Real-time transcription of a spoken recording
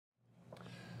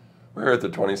We're here at the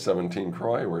 2017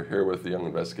 CROI. We're here with the Young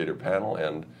Investigator panel,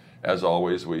 and as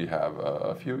always, we have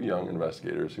a few young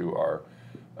investigators who are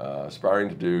aspiring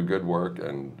to do good work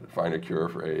and find a cure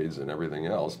for AIDS and everything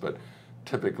else, but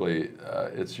typically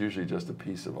it's usually just a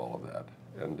piece of all of that.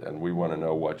 And we want to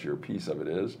know what your piece of it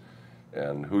is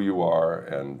and who you are,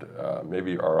 and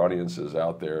maybe our audience is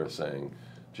out there saying,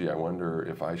 gee, I wonder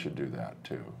if I should do that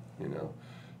too, you know.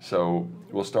 So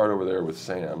we'll start over there with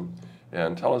Sam,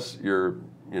 and tell us your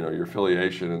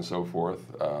affiliation and so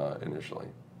forth initially.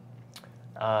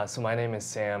 So my name is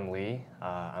Sam Lee.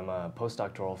 I'm a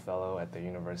postdoctoral fellow at the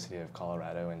University of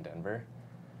Colorado in Denver.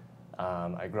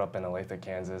 I grew up in Olathe,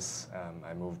 Kansas.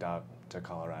 I moved out to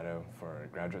Colorado for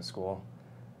graduate school.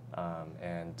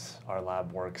 And our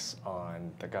lab works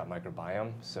on the gut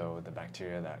microbiome, so the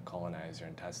bacteria that colonize your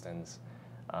intestines,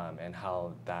 and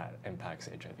how that impacts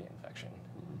HIV infection.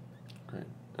 Mm-hmm. Great.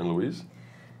 And Louise?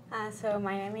 So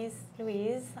my name is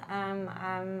Louise. I'm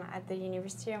at the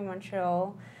University of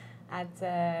Montreal at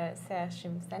the CROI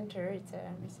Center. It's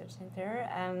a research center.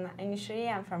 Initially,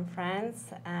 I'm from France.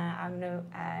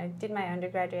 I did my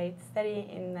undergraduate study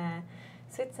in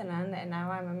Switzerland, and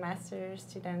now I'm a master's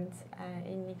student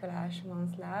in Nicolas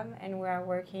Chemon's lab, and we are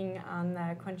working on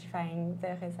quantifying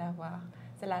the reservoir,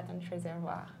 the latent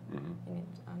reservoir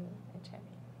on HIV.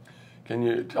 Can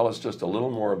you tell us just a little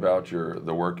more about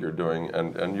the work you're doing?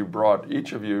 And you brought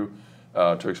each of you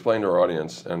to explain to our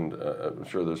audience, and I'm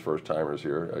sure there's first-timers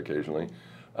here occasionally,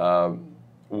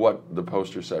 what the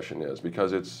poster session is,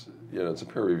 because it's a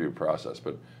peer review process.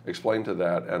 But explain to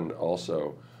that, and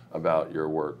also about your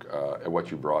work and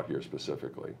what you brought here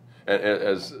specifically, and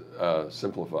as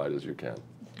simplified as you can.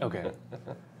 Okay.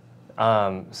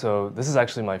 So this is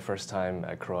actually my first time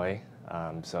at CROI.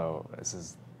 So this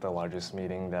is the largest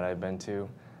meeting that I've been to.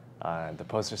 The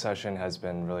poster session has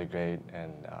been really great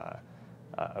and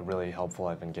really helpful.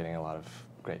 I've been getting a lot of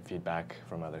great feedback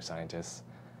from other scientists.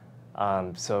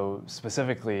 So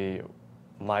specifically,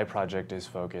 my project is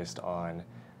focused on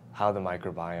how the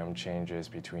microbiome changes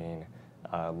between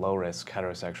low-risk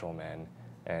heterosexual men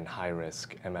and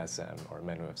high-risk MSM, or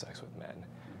men who have sex with men.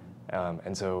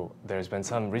 And so there's been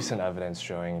some recent evidence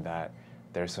showing that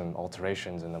there's some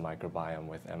alterations in the microbiome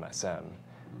with MSM.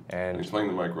 And explain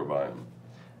the microbiome.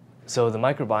 So the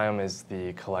microbiome is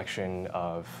the collection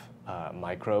of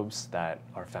microbes that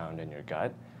are found in your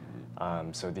gut.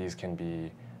 So these can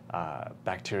be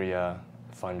bacteria,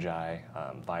 fungi,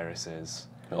 viruses.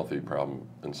 Healthy problem,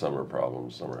 and some are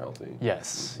problems, some are healthy.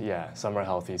 Yes, yeah, some are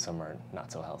healthy, some are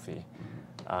not so healthy.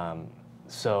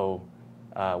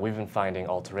 We've been finding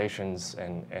alterations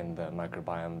in the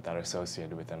microbiome that are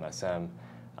associated with MSM,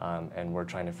 and we're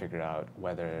trying to figure out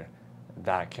whether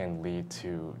that can lead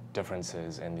to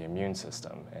differences in the immune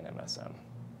system in MSM.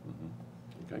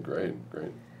 Okay,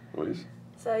 great. Louise?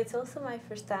 So it's also my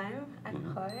first time at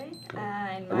CROI.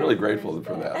 I'm really grateful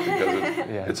for that,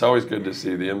 because it's always good to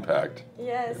see the impact.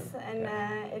 Yes, and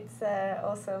it's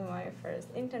also my first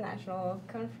international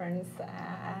conference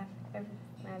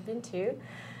I've been to.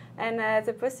 And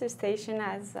the poster station,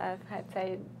 as I've had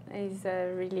said, is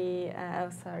really,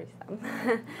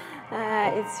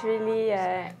 it's really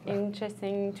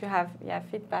interesting to have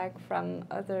feedback from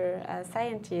other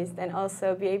scientists, and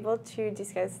also be able to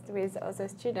discuss with other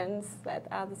students that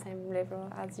are the same level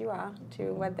as you are,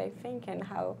 to what they think and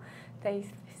how they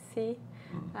see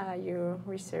your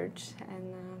research,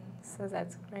 and so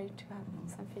that's great to have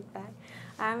some feedback.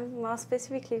 I'm more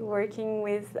specifically working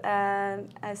with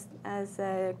as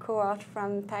a cohort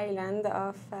from Thailand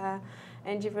of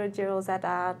individuals that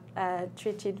are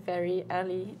treated very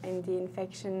early in the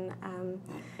infection,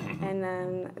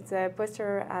 and the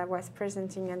poster I was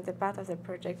presenting, and the part of the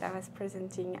project I was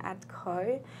presenting at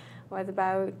CROI was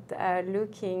about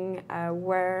looking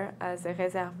where the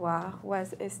reservoir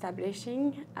was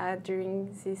establishing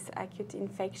during this acute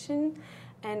infection,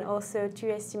 and also to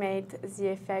estimate the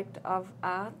effect of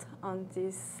art on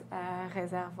this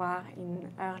reservoir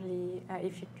in early,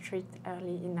 if you treat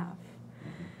early enough.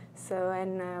 So,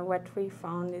 and what we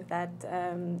found is that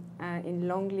in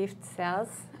long-lived cells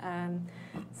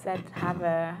that have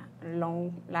a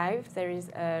long life, there is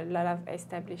a lot of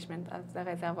establishment of the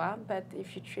reservoir, but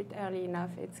if you treat early enough,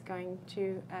 it's going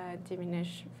to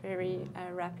diminish very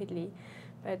rapidly.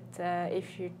 But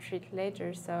if you treat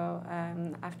later, so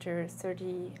after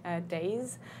 30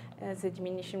 days, the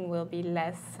diminution will be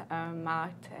less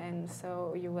marked, and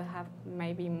so you will have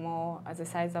maybe more, the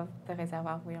size of the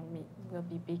reservoir will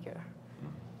be bigger.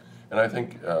 And I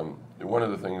think one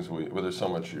of the things, well, there's so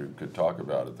much you could talk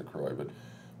about at the CROI, but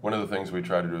one of the things we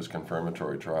try to do is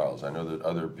confirmatory trials. I know that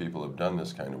other people have done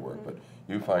this kind of work, but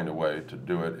you find a way to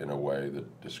do it in a way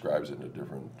that describes it in a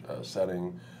different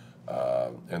setting,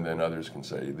 and then others can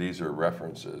say, these are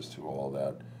references to all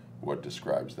that, what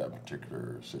describes that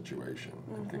particular situation,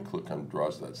 and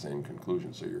draws that same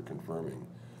conclusion, so you're confirming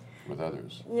with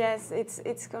others. Yes,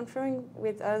 it's confirming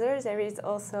with others. There is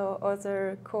also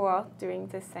other cohort doing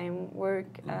the same work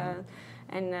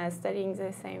and studying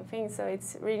the same thing. So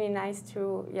it's really nice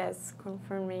to, yes,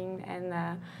 confirming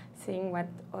and seeing what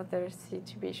others see,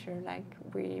 to be sure like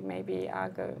we maybe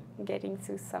are getting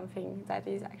to something that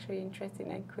is actually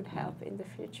interesting and could help in the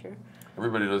future.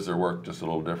 Everybody does their work just a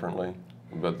little differently,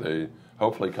 but they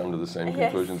hopefully come to the same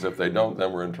conclusions. If they don't,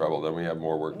 then we're in trouble. Then we have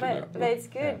more work to do. But it's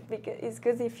good, because it's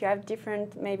good if you have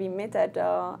different maybe method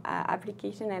or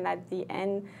application, and at the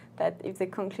end, that if the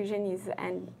conclusion is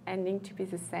ending to be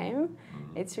the same,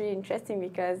 it's really interesting,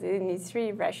 because it's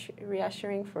really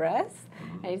reassuring for us,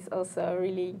 and it's also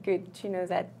really good to know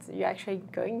that you're actually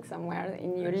going somewhere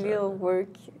in your little work.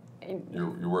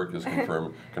 Your work is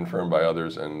confirmed by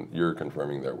others, and you're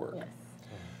confirming their work. Yes.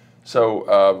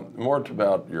 So more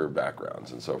about your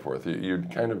backgrounds and so forth. You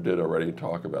kind of did already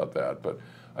talk about that, but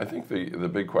I think the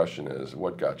big question is,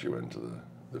 what got you into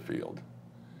the field?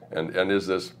 And is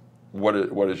this, what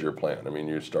is your plan? I mean,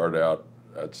 you start out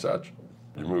at such,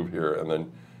 you move here, and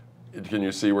then can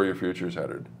you see where your future's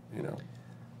headed, you know?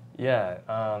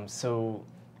 Yeah, so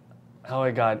how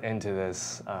I got into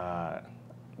this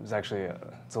was actually,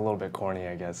 it's a little bit corny,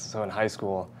 I guess. So in high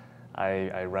school,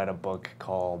 I read a book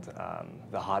called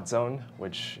The Hot Zone,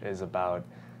 which is about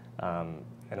an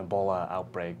Ebola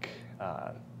outbreak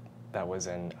that was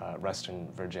in Western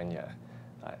Virginia,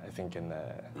 I think in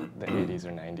the 80s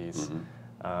or 90s.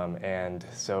 And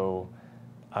so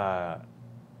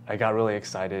I got really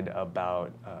excited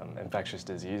about infectious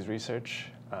disease research.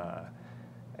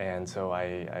 And so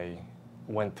I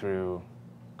went through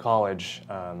college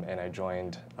and I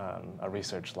joined a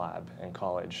research lab in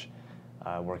college,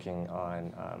 working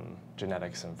on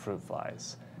genetics and fruit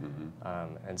flies.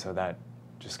 And so that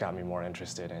just got me more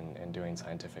interested in doing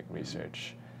scientific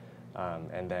research.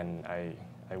 And then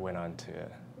I went on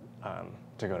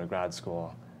to go to grad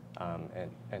school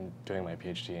and doing my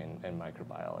PhD in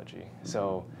microbiology.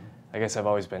 So I guess I've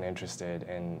always been interested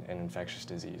in infectious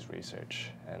disease research,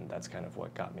 and that's kind of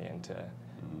what got me into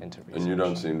research. And you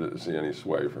don't seem to see any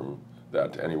sway from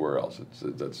that to anywhere else.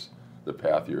 That's the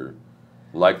path you're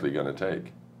likely going to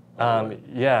take.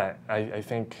 Yeah, I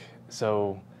think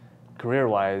so.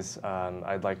 Career-wise,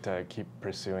 I'd like to keep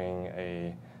pursuing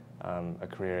a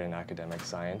career in academic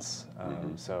science.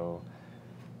 So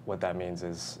what that means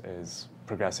is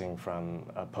progressing from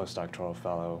a postdoctoral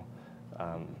fellow,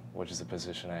 which is a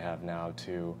position I have now,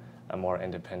 to a more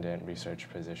independent research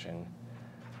position,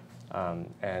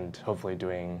 and hopefully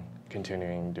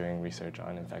continuing doing research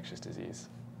on infectious disease.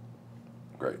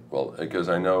 Great. Well, because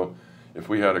I know if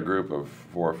we had a group of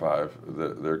 4 or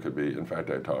 5, there could be, in fact,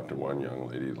 I talked to one young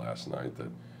lady last night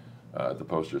that at the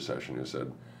poster session who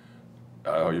said,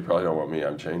 oh, you probably don't want me,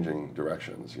 I'm changing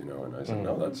directions, you know, and I said,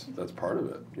 no, that's part of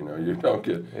it, you know, you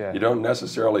don't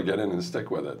necessarily get in and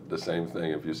stick with it, the same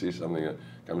thing. If you see something that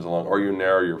comes along, or you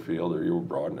narrow your field or you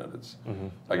broaden it, it's,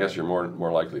 I guess you're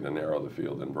more likely to narrow the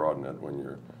field than broaden it when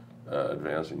you're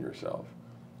advancing yourself.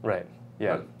 Right,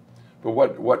 yeah. But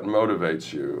what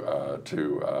motivates you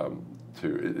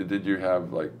did you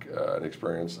have like an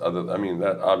experience I mean,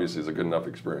 that obviously is a good enough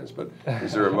experience, but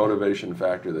is there a motivation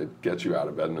factor that gets you out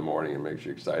of bed in the morning and makes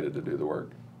you excited to do the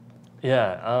work?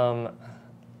 Yeah,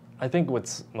 I think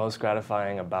what's most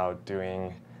gratifying about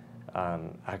doing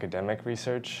academic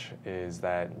research is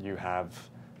that you have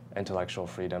intellectual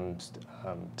freedom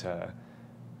to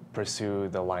pursue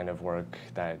the line of work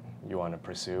that you want to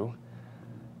pursue,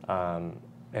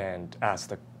 and ask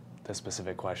the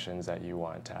specific questions that you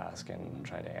want to ask and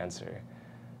try to answer.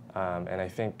 And I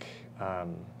think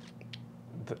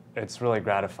it's really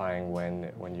gratifying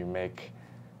when you make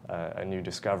a new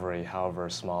discovery, however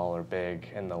small or big,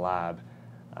 in the lab.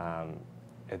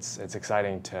 It's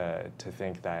exciting to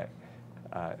think that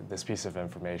this piece of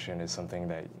information is something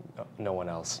that no one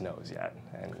else knows yet.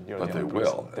 And you're but the they only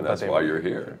will, person. and that's why you're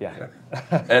here. Yeah.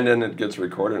 And then it gets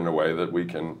recorded in a way that we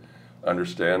can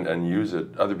understand and use it,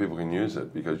 other people can use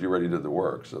it because you already did the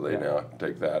work, so they now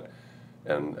take that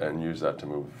and use that to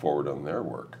move forward on their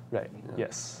work. Right,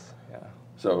 yes, yeah.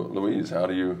 So Louise, how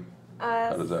do you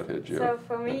How does that hit you? So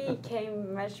for me, it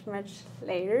came much, much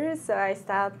later. So I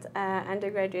started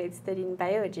undergraduate study in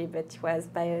biology, but it was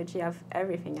biology of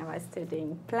everything. I was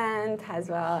studying plant as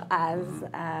well as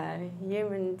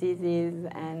human disease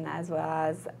and as well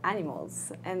as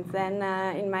animals. And then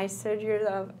in my third year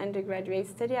of undergraduate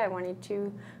study, I wanted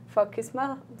to focus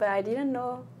more, but I didn't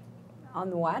know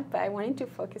on what, but I wanted to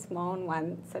focus more on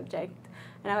one subject.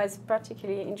 And I was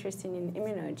particularly interested in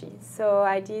immunology. So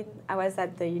I was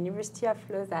at the University of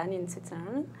Lausanne in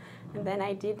Switzerland, and then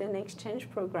I did an exchange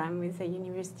program with the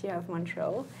University of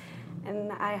Montreal.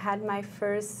 And I had my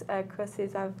first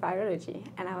courses of virology,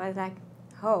 and I was like,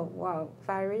 oh, wow,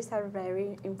 viruses are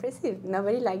very impressive.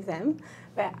 Nobody likes them,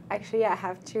 but actually I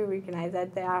have to recognize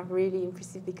that they are really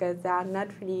impressive because they are not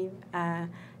really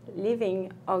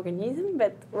living organism,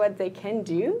 but what they can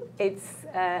do, it's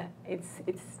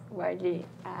widely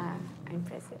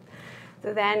impressive.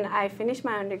 So then I finished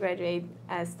my undergraduate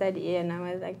study, and I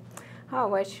was like, oh,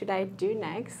 what should I do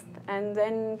next? And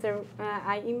then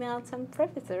I emailed some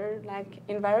professor, like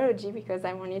in virology, because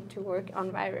I wanted to work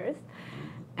on virus,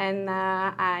 and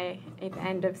it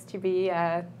ended up to be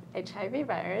HIV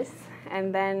virus,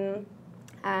 and then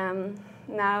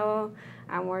now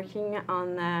I'm working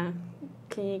on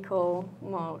clinical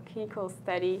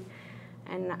study,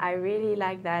 and I really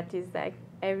like that. Is like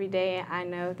every day I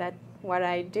know that what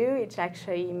I do, it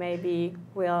actually maybe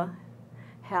will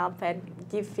help and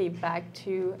give feedback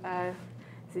to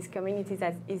this community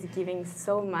that is giving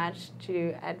so much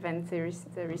to advance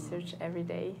the research every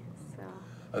day. So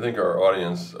I think our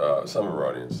audience, some of our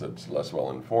audience that's less well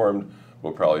informed,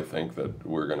 will probably think that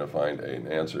we're going to find an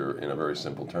answer in a very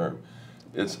simple term.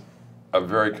 It's a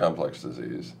very complex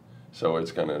disease. So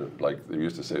it's going to, like they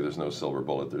used to say, there's no silver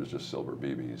bullet, there's just silver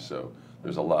BBs. So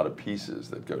there's a lot of pieces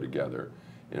that go together.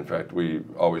 In fact, we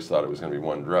always thought it was going to be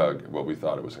one drug. Well, we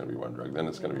thought it was going to be one drug. Then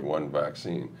it's going to be one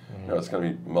vaccine. No, it's going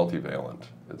to be multivalent.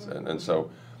 And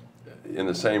so in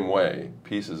the same way,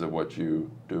 pieces of what you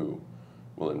do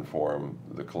will inform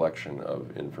the collection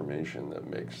of information that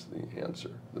makes the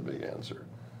answer, the big answer.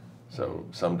 So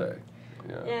someday,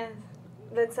 yeah. Yes.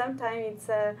 But sometimes it's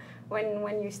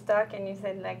when you're stuck and you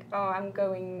said like, oh, I'm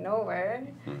going nowhere,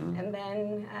 and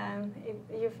then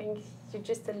you think you're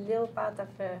just a little part of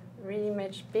a really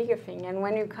much bigger thing. And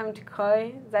when you come to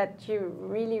CROI, that you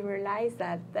really realize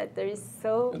that there is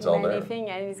so many things,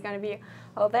 and it's going to be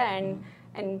all there,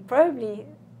 and probably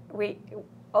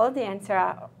all the answers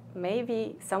are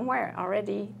maybe somewhere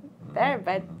already there,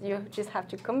 but you just have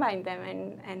to combine them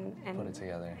and put it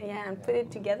together. Yeah, and put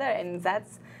it together, and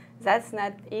that's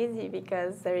not easy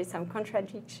because there is some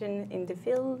contradiction in the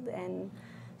field. And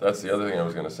that's the other thing I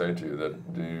was going to say to you. That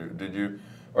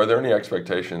are there any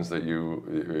expectations that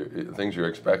things you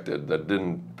expected that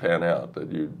didn't pan out,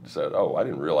 that you said, oh, I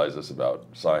didn't realize this about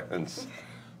science?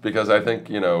 Because I think,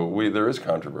 there is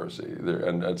controversy there,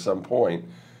 and at some point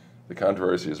the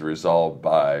controversy is resolved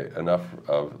by enough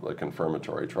of the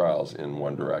confirmatory trials in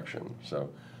one direction. So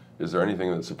is there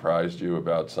anything that surprised you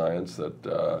about science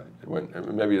that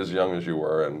maybe as young as you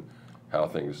were, and how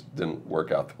things didn't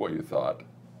work out the way you thought?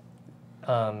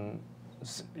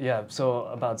 Yeah, so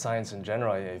about science in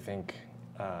general, I think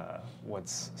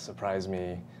what's surprised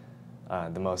me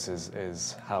the most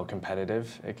is how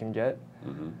competitive it can get.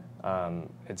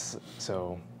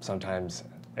 Sometimes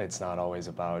it's not always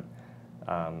about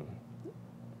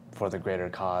for the greater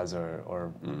cause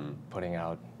or putting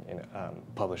out,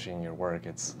 publishing your work.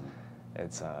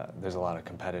 There's a lot of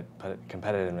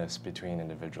competitiveness between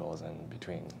individuals and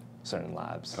between certain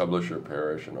labs. Publish or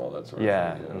perish and all that sort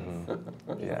of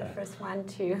thing. Yeah. The first one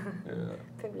to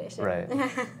publish it. Right.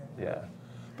 Yeah.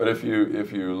 But if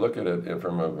you look at it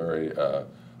from a very,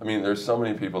 there's so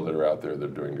many people that are out there that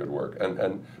are doing good work,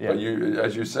 but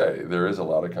as you say, there is a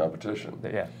lot of competition.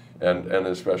 Yeah. And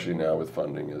especially now with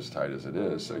funding as tight as it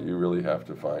is, so you really have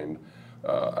to find.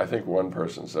 I think one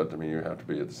person said to me, you have to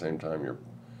be at the same time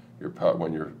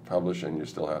when you're publishing, you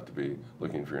still have to be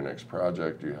looking for your next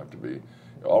project. You have to be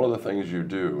all of the things you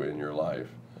do in your life,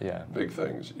 big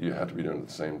things, you have to be doing at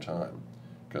the same time.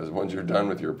 Because once you're done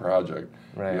with your project,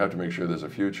 you have to make sure there's a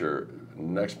future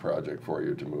next project for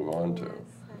you to move on to.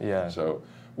 Yeah. So,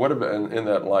 what about in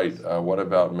that light? What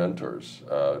about mentors?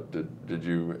 Do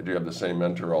you have the same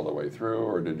mentor all the way through,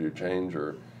 or did you change,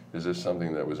 or is this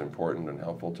something that was important and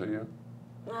helpful to you?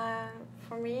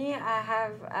 For me, I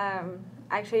have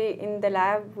actually in the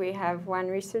lab we have one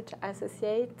research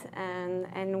associate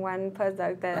and one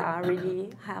postdoc that are really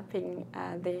helping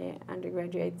the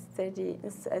undergraduate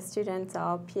students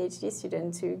or PhD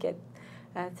students to get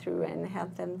through and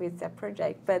help them with their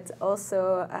project. But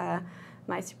also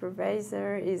my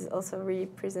supervisor is also really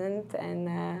present, and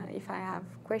if I have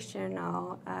question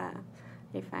or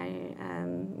if I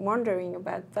am wondering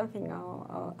about something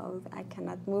or I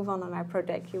cannot move on my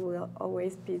project, he will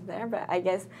always be there. But I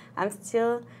guess I'm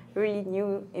still really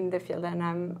new in the field, and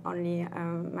I'm only a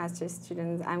master's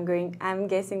student. I'm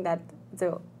guessing that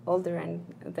the older and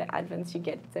the advanced you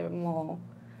get, the more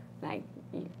like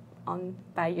on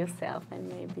by yourself,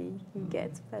 and maybe you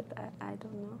get, but I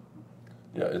don't know.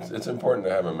 Yeah, it's important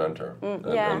to have a mentor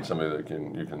yeah. and somebody that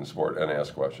you can support and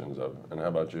ask questions of. And how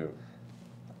about you?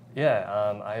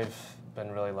 Yeah, I've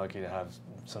been really lucky to have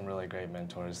some really great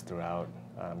mentors throughout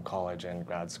college and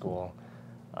grad school.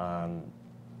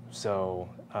 So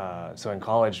in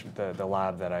college, the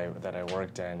lab that I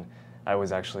worked in, I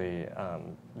was actually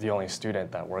the only student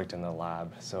that worked in the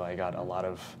lab. So I got a lot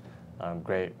of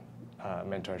great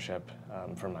mentorship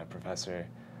from my professor.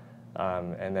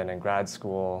 And then in grad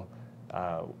school,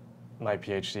 my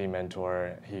PhD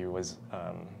mentor, he was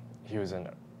an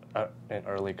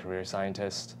early career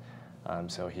scientist.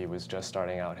 So he was just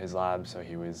starting out his lab, so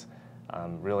he was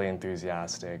really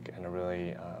enthusiastic and a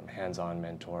really hands-on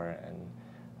mentor,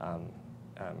 and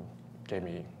gave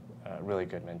me really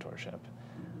good mentorship.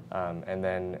 And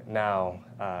then now,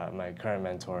 my current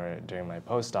mentor during my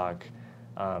postdoc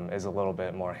is a little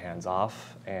bit more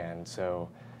hands-off, and so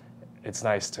it's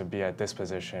nice to be at this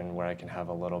position where I can have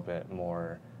a little bit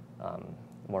more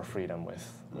freedom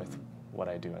with what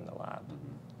I do in the lab.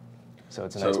 So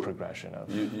it's a nice progression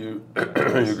of... You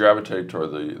gravitate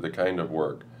toward the kind of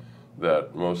work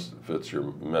that most fits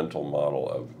your mental model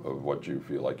of what you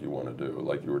feel like you want to do.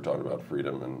 Like you were talking about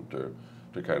freedom and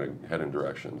to kind of head in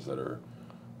directions that are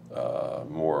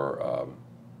more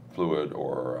fluid,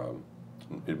 or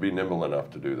it'd be nimble enough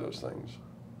to do those things.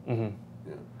 Mm-hmm.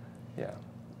 Yeah.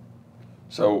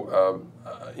 So,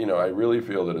 I really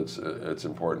feel that it's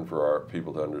important for our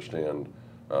people to understand,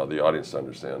 the audience to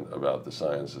understand about the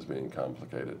science as being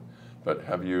complicated. But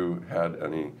have you had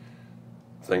any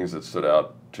things that stood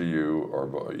out to you,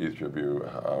 or each of you,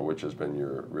 which has been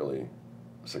your really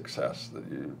success that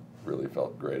you really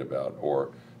felt great about,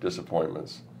 or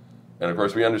disappointments? And of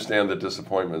course, we understand that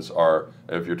disappointments are,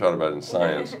 if you're talking about in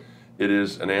science, it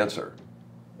is an answer.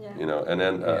 Yeah. And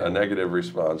then a negative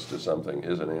response to something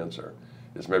is an answer.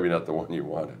 It's maybe not the one you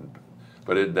wanted,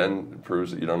 but it then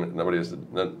proves that nobody has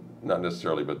to, not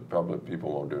necessarily, but probably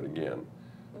people won't do it again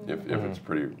if it's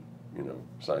pretty,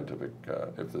 scientific,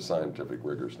 if the scientific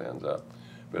rigor stands up.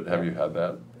 But have you had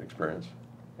that experience?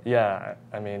 Yeah,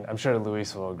 I mean, I'm sure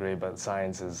Luis will agree, but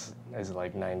science is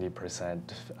like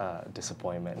 90%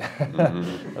 disappointment,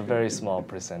 a very small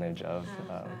percentage of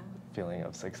feeling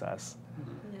of success.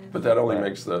 But that only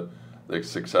makes the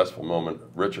successful moment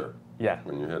richer. Yeah,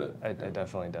 when you hit it. It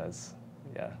definitely does.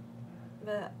 Yeah.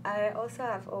 But I also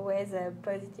have always a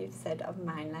positive set of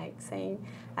mind, like saying,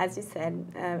 as you said,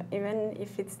 even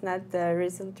if it's not the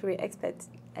result we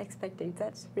expected,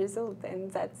 that's result,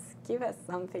 and that's give us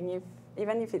something.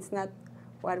 Even if it's not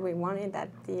what we wanted at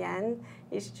the end,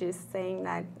 it's just saying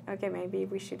that, okay, maybe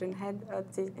we shouldn't head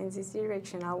in this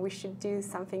direction, or we should do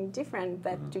something different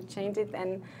to change it.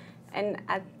 And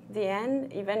at the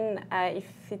end, even if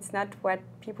it's not what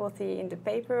people see in the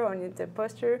paper or in the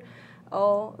poster,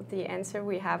 all the answer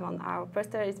we have on our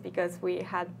poster is because we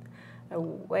had a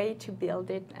way to build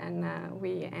it, and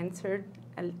we answered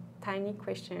a tiny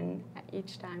question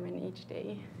each time and each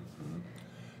day. Mm-hmm.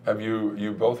 Have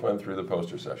you both went through the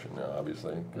poster session now,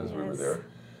 obviously, because we were there.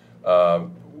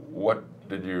 What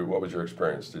was your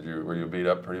experience? Were you beat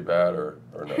up pretty bad, or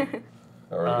no?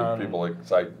 Or did people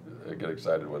get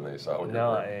excited when they saw what you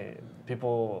were?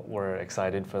 People were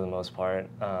excited for the most part,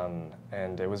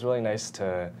 and it was really nice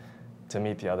to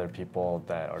meet the other people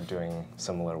that are doing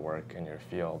similar work in your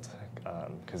field,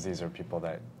 because these are people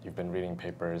that you've been reading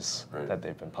papers that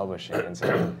they've been publishing, and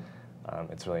so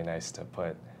it's really nice to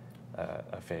put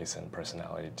a face and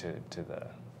personality to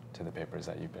the papers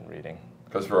that you've been reading.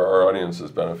 Because for our audience's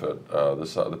benefit,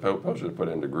 the posters are put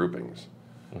into groupings.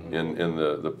 Mm-hmm. in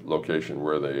the location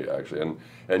where they actually,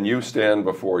 and you stand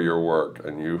before your work,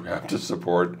 and you have to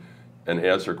support and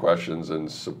answer questions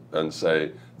and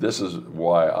say, this is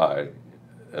why I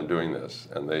am doing this,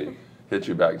 and they hit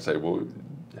you back and say, well,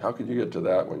 how could you get to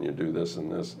that when you do this and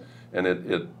this? And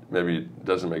it maybe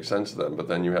doesn't make sense to them, but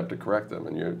then you have to correct them,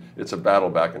 and it's a battle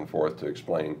back and forth to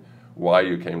explain why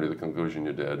you came to the conclusion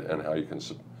you did and how you can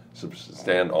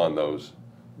stand on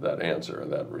that answer,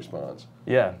 that response.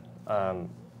 Yeah.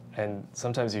 And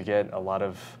sometimes you get a lot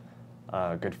of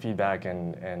good feedback,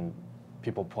 and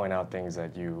people point out things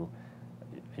that you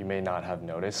may not have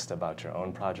noticed about your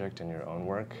own project and your own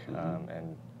work,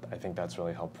 and I think that's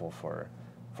really helpful for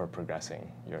for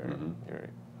progressing your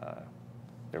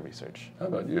your research. How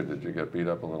about you? Did you get beat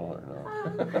up a little or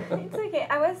no? It's okay.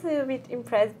 I was a little bit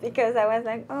impressed because I was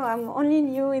like, oh, I'm only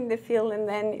new in the field, and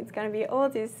then it's going to be all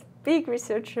this big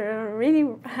researcher, really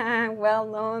well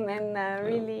known and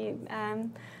really.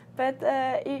 But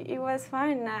it was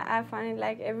fun. I found it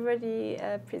like everybody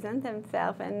present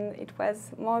themselves, and it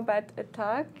was more about a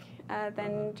talk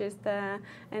than just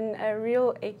and a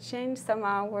real exchange. Some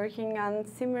are working on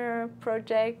similar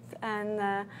projects,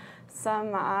 and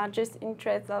some are just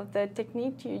interested of the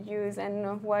technique you use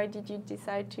and why did you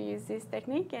decide to use this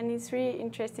technique. And it's really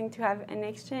interesting to have an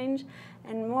exchange.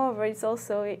 And moreover, it's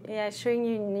also showing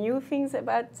you new things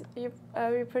about your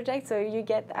project. So you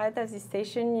get out of this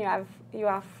session, you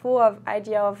are full of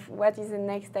idea of what is the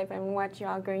next step and what you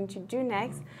are going to do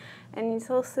next. And it's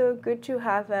also good to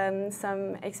have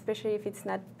some, especially if it's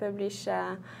not published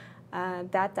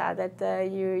data,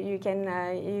 that you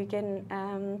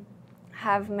can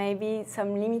have maybe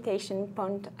some limitation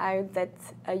point out that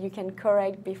you can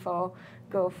correct before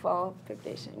go for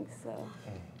publishing.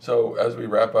 So as we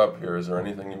wrap up here, is there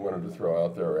anything you wanted to throw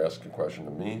out there or ask a question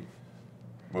to me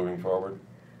moving forward?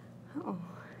 Oh.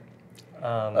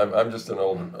 I'm just an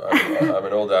old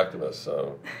activist,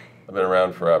 so I've been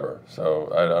around forever.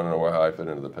 So I don't know how I fit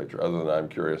into the picture, other than I'm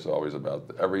curious always about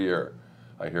every year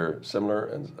I hear similar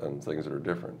and things that are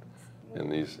different in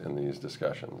these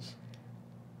discussions.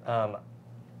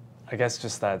 I guess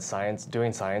just that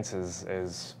doing science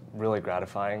is really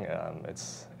gratifying.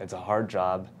 It's a hard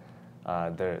job.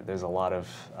 There's a lot of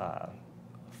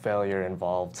failure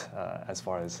involved as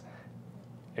far as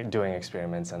doing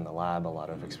experiments in the lab. A lot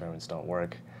of experiments don't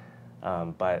work.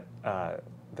 But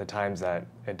the times that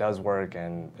it does work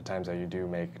and the times that you do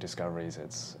make discoveries,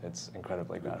 it's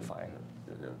incredibly gratifying.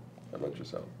 Yeah. How about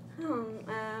yourself?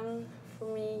 For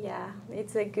me, yeah,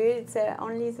 it's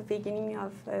only the beginning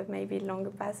of maybe longer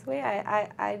pathway.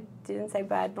 I didn't say,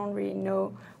 but I don't really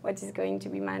know what is going to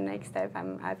be my next step.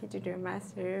 I'm happy to do a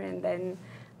master, and then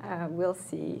we'll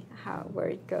see where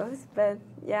it goes. But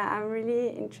yeah, I'm really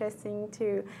interested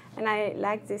to, and I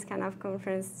like this kind of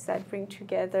conference that bring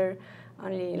together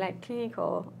only like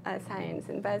clinical science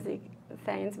and basic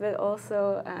science, but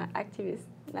also activists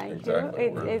like exactly.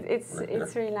 you.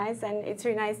 It's really nice, and it's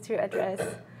really nice to address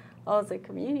all the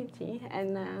community.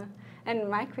 And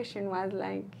my question was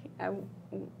like,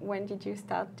 when did you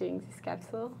start doing this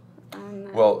capsule?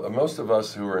 Well, most of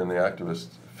us who are in the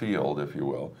activist field, if you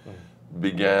will,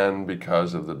 began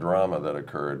because of the drama that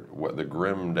occurred, the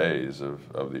grim days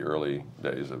of the early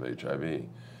days of HIV.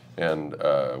 And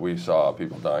we saw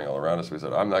people dying all around us. We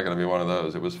said, I'm not going to be one of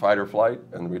those. It was fight or flight,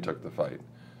 and we took the fight.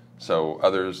 So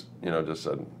others, just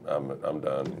said, I'm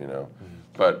done,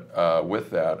 But with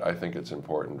that, I think it's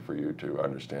important for you to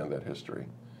understand that history.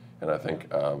 And I think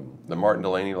the Martin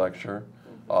Delaney lecture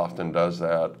often does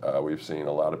that. We've seen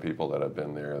a lot of people that have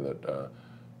been there that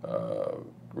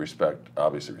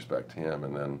obviously respect him.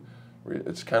 And then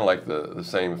it's kind of like the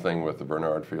same thing with the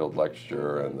Bernard Field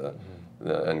lecture and the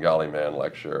Ngali Man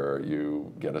lecture.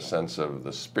 You get a sense of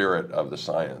the spirit of the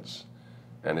science,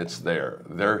 and it's there.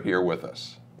 They're here with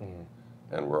us,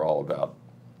 and we're all about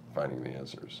finding the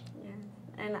answers.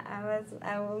 And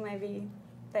I will maybe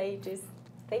say just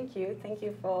thank you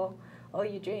for all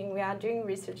you're doing. We are doing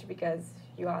research because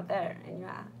you are there and you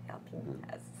are helping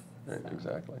us. Right,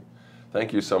 exactly.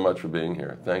 Thank you so much for being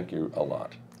here. Thank you a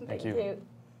lot. Thank you.